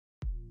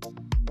Hi,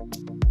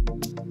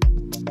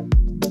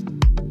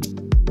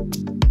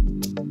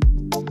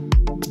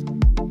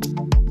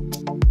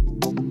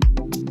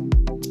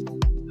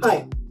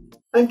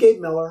 I'm Gabe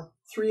Miller,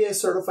 3A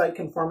Certified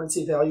Conformance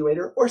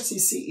Evaluator, or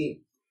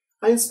CCE.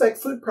 I inspect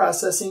food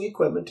processing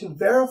equipment to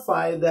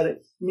verify that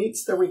it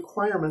meets the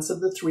requirements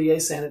of the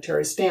 3A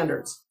sanitary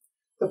standards.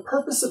 The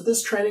purpose of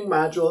this training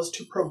module is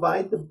to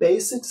provide the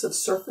basics of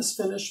surface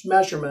finish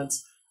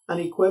measurements on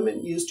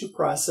equipment used to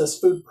process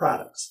food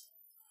products.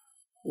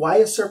 Why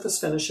is surface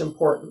finish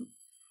important?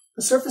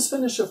 The surface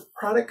finish of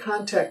product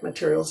contact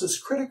materials is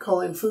critical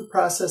in food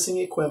processing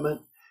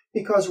equipment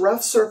because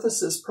rough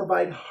surfaces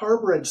provide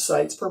harborage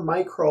sites for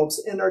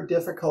microbes and are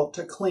difficult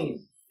to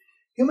clean.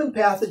 Human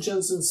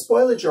pathogens and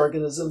spoilage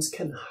organisms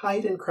can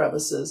hide in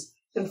crevices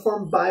and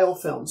form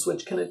biofilms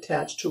which can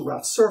attach to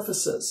rough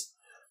surfaces.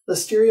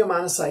 Listeria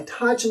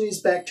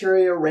monocytogenes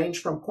bacteria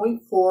range from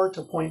 0.4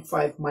 to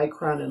 0.5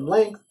 micron in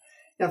length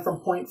and from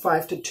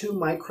 0.5 to 2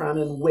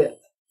 micron in width.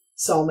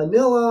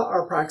 Salmonella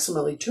are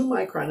approximately 2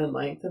 micron in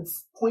length and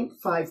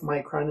 0.5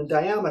 micron in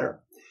diameter.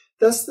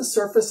 Thus, the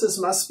surfaces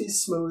must be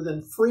smooth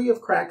and free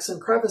of cracks and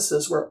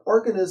crevices where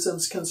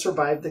organisms can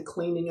survive the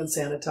cleaning and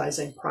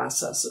sanitizing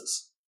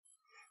processes.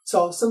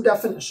 So, some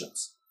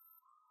definitions.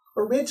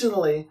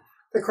 Originally,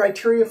 the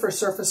criteria for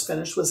surface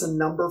finish was a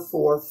number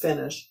 4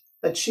 finish,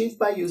 achieved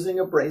by using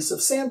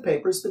abrasive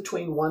sandpapers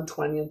between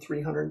 120 and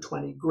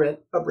 320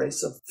 grit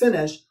abrasive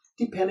finish,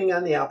 depending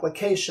on the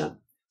application.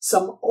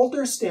 Some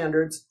older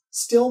standards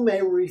still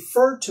may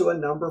refer to a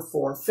number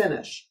 4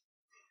 finish.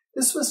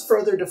 This was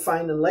further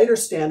defined in later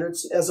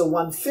standards as a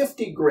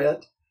 150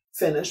 grit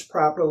finish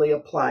properly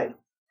applied.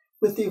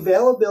 With the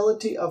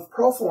availability of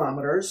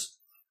profilometers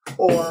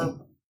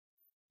or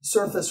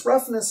surface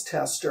roughness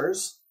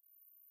testers,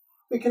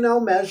 we can now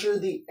measure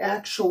the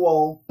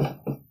actual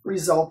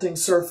resulting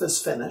surface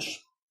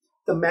finish.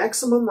 The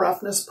maximum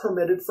roughness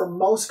permitted for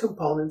most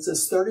components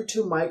is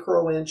 32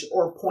 microinch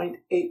or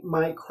 0.8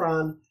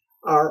 micron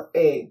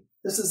RA.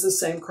 This is the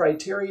same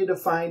criteria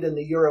defined in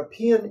the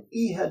European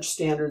EHEG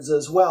standards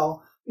as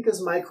well, because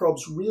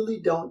microbes really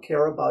don't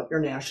care about your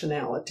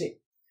nationality.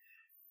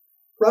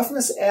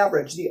 Roughness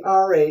average, the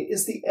RA,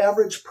 is the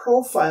average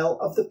profile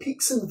of the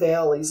peaks and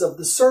valleys of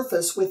the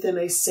surface within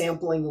a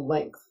sampling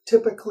length,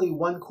 typically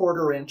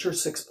 1/4 inch or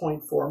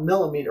 6.4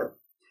 millimeter.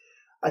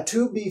 A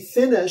 2B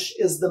finish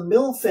is the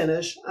mill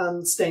finish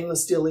on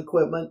stainless steel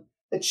equipment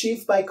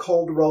achieved by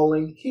cold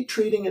rolling, heat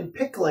treating, and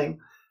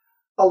pickling,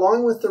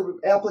 along with the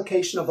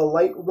application of a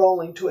light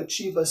rolling to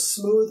achieve a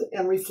smooth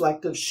and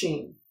reflective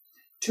sheen.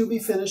 2B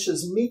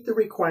finishes meet the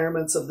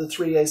requirements of the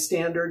 3A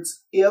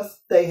standards if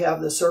they have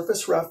the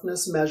surface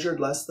roughness measured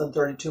less than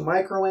 32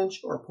 microinch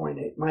or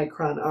 0.8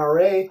 micron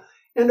RA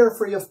and are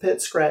free of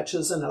pit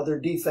scratches and other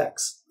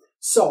defects.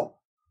 So,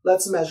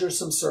 let's measure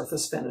some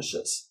surface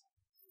finishes.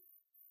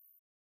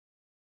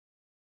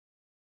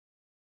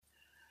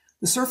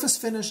 The surface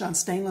finish on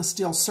stainless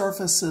steel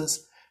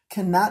surfaces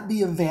cannot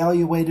be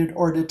evaluated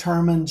or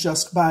determined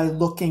just by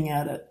looking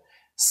at it.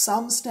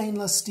 Some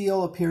stainless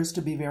steel appears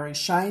to be very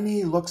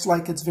shiny, looks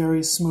like it's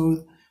very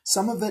smooth.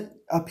 Some of it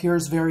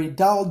appears very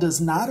dull,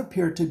 does not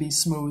appear to be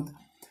smooth.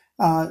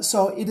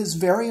 So it is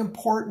very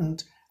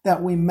important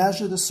that we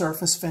measure the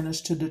surface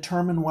finish to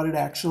determine what it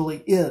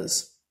actually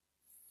is.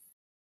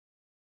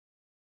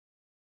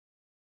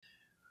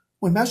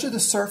 We measure the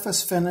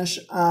surface finish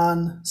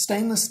on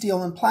stainless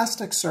steel and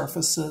plastic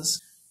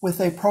surfaces with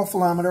a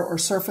profilometer or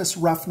surface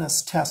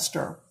roughness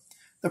tester.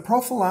 The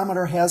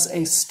profilometer has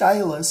a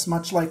stylus,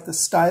 much like the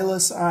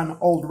stylus on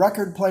old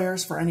record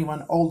players for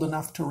anyone old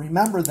enough to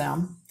remember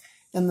them.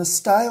 And the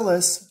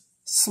stylus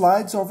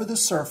slides over the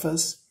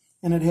surface,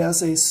 and it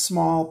has a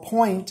small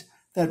point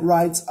that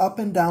rides up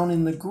and down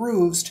in the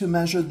grooves to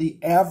measure the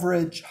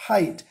average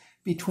height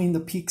between the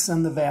peaks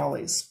and the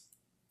valleys.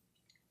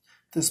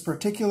 This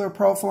particular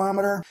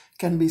profilometer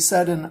can be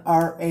set in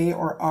RA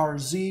or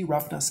RZ,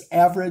 roughness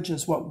average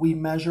is what we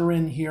measure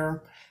in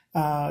here.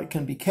 It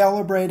can be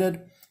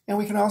calibrated, and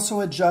we can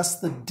also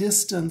adjust the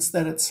distance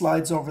that it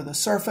slides over the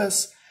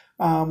surface.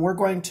 We're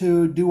going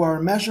to do our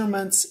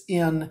measurements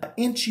in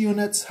inch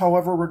units,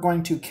 however, we're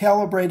going to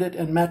calibrate it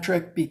in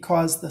metric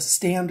because the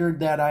standard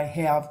that I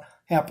have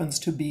happens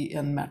to be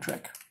in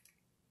metric.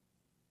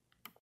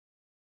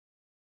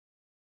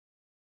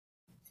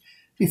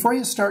 Before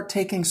you start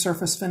taking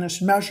surface finish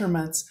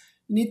measurements,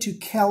 you need to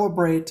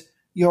calibrate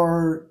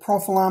your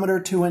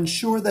profilometer to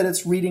ensure that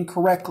it's reading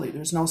correctly.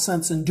 There's no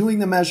sense in doing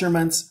the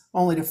measurements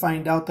only to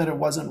find out that it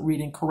wasn't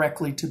reading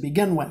correctly to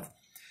begin with.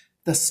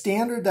 The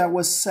standard that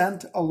was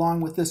sent along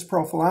with this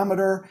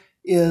profilometer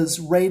is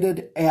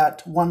rated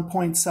at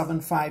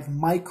 1.75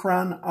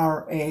 micron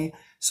RA,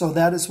 so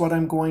that is what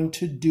I'm going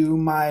to do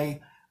my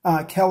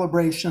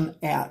calibration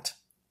at.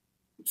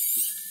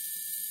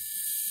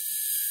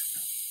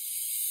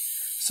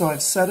 So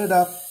I've set it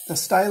up. The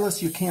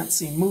stylus you can't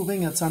see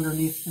moving. It's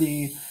underneath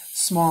the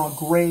small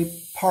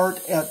gray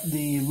part at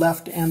the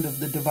left end of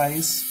the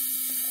device.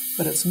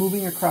 But it's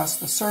moving across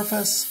the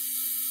surface.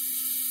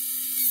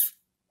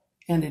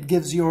 And it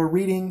gives you a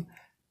reading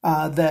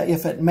that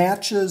if it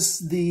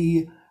matches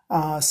the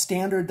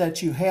standard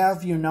that you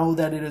have, you know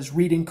that it is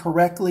reading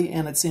correctly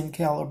and it's in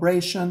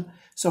calibration.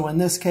 So in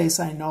this case,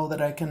 I know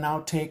that I can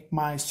now take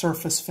my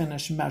surface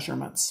finish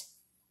measurements.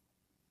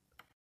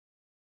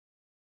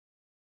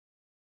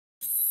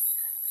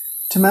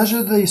 To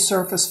measure the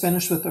surface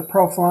finish with the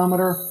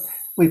profilometer,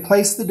 we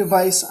place the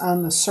device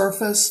on the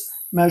surface,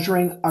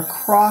 measuring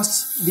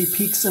across the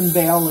peaks and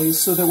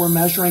valleys so that we're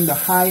measuring the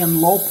high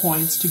and low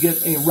points to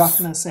get a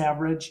roughness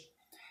average.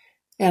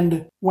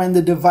 And when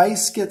the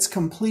device gets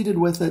completed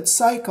with its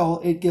cycle,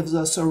 it gives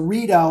us a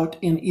readout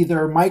in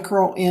either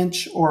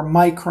micro-inch or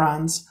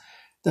microns.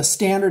 The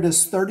standard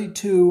is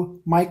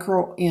 32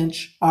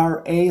 micro-inch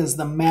RA is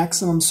the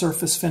maximum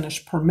surface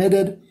finish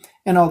permitted.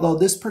 And although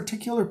this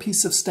particular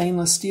piece of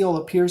stainless steel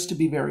appears to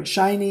be very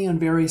shiny and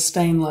very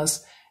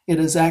stainless, it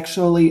is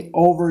actually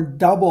over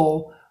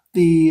double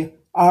the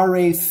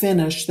RA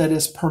finish that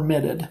is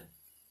permitted.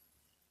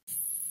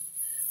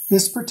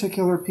 This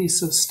particular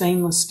piece of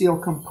stainless steel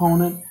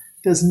component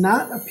does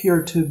not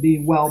appear to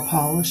be well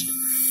polished.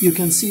 You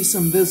can see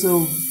some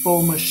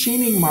visible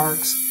machining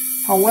marks.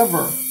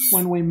 However,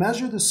 when we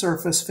measure the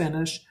surface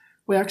finish,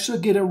 we actually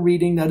get a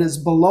reading that is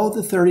below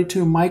the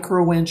 32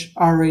 micro-inch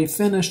RA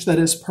finish that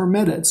is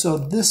permitted. So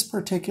this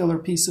particular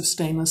piece of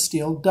stainless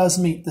steel does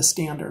meet the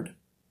standard.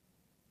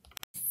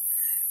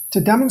 To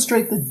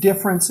demonstrate the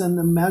difference in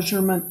the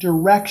measurement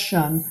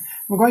direction,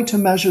 I'm going to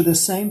measure the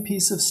same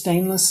piece of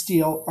stainless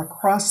steel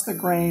across the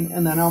grain,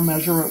 and then I'll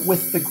measure it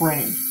with the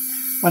grain.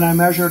 When I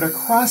measure it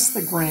across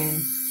the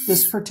grain,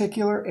 this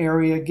particular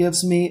area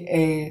gives me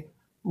a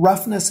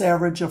roughness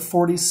average of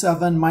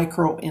 47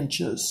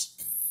 micro-inches.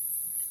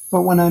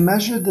 But when I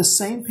measure the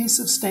same piece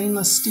of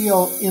stainless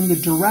steel in the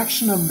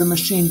direction of the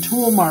machine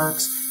tool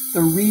marks,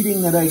 the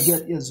reading that I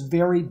get is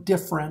very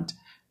different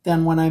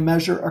than when I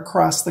measure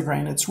across the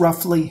grain. It's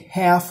roughly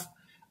half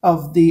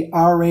of the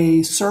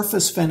RA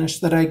surface finish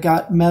that I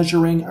got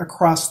measuring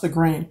across the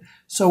grain.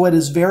 So it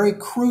is very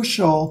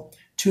crucial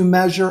to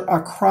measure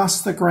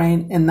across the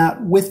grain and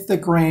not with the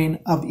grain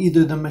of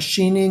either the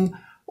machining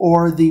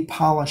or the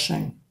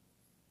polishing.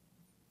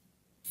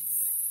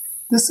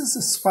 This is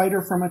a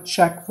spider from a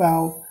check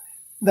valve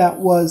that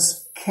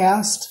was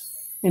cast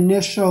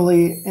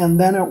initially and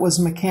then it was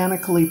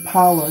mechanically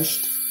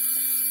polished.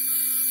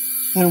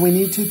 And we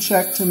need to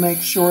check to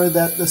make sure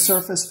that the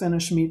surface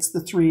finish meets the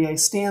 3A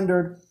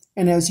standard.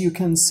 And as you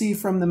can see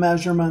from the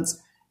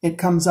measurements, it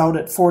comes out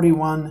at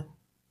 41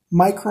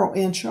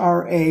 micro-inch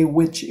RA,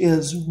 which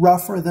is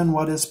rougher than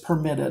what is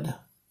permitted.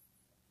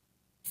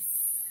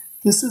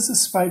 This is a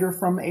spider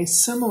from a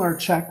similar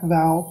check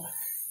valve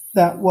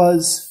that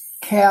was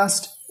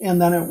cast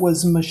and then it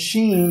was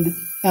machined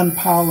and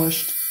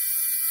polished.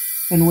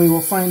 And we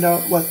will find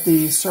out what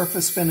the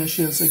surface finish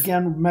is,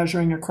 again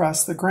measuring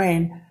across the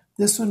grain.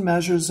 This one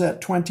measures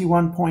at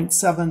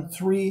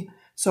 21.73,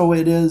 so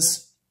it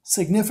is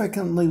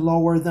significantly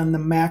lower than the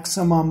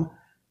maximum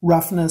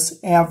roughness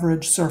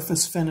average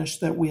surface finish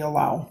that we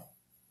allow.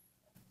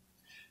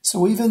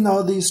 So even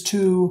though these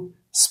two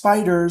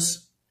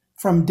spiders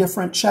from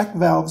different check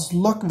valves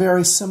look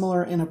very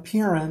similar in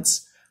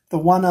appearance, the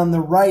one on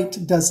the right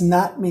does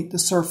not meet the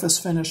surface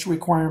finish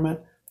requirement.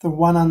 The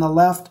one on the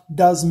left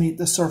does meet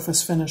the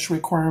surface finish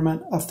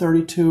requirement of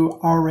 32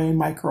 RA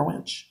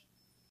micro-inch.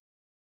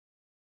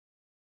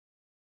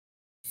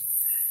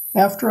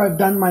 After I've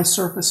done my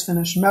surface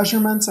finish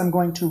measurements, I'm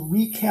going to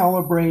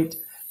recalibrate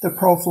the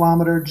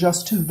profilometer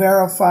just to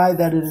verify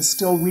that it is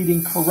still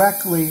reading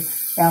correctly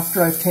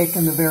after I've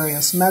taken the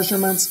various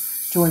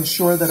measurements to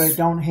ensure that I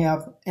don't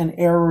have an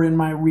error in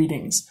my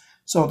readings.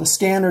 So the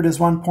standard is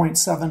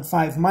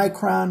 1.75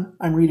 micron.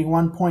 I'm reading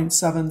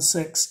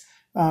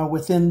 1.76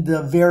 within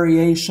the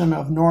variation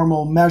of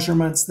normal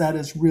measurements. That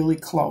is really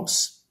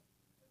close.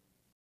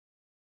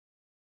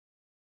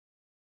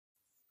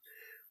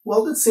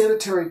 Welded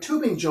sanitary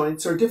tubing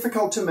joints are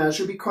difficult to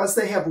measure because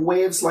they have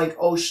waves like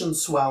ocean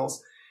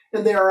swells,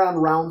 and they are on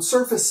round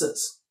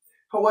surfaces.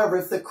 However,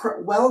 if the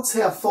welds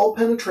have full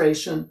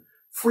penetration,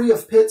 free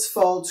of pits,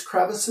 folds,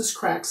 crevices,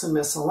 cracks, and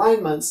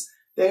misalignments,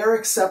 they are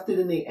accepted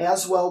in the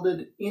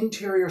as-welded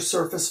interior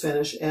surface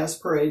finish as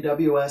per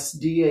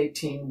AWS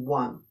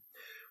D18-1.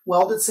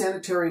 Welded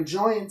sanitary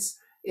joints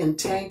in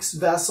tanks,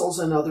 vessels,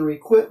 and other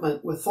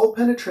equipment with full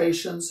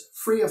penetrations,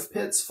 free of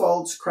pits,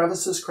 folds,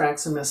 crevices,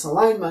 cracks, and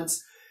misalignments,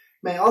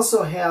 may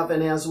also have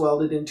an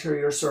as-welded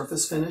interior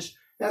surface finish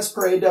as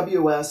per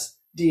AWS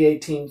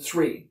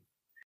D18-3.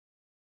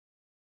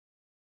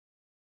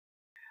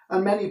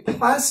 On many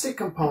plastic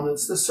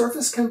components, the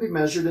surface can be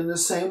measured in the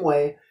same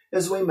way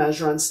as we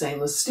measure on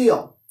stainless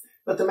steel,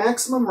 but the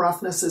maximum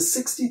roughness is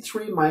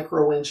 63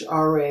 micro-inch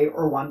RA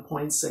or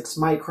 1.6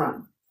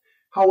 micron.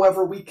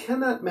 However, we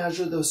cannot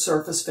measure the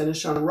surface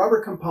finish on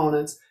rubber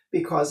components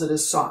because it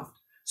is soft.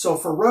 So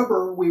for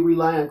rubber, we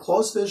rely on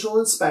close visual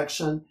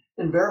inspection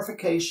and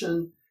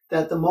verification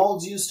that the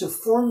molds used to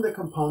form the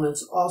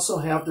components also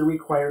have the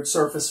required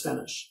surface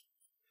finish.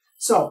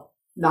 So,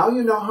 now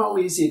you know how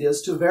easy it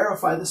is to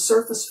verify the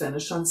surface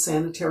finish on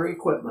sanitary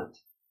equipment.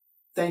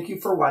 Thank you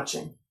for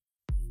watching.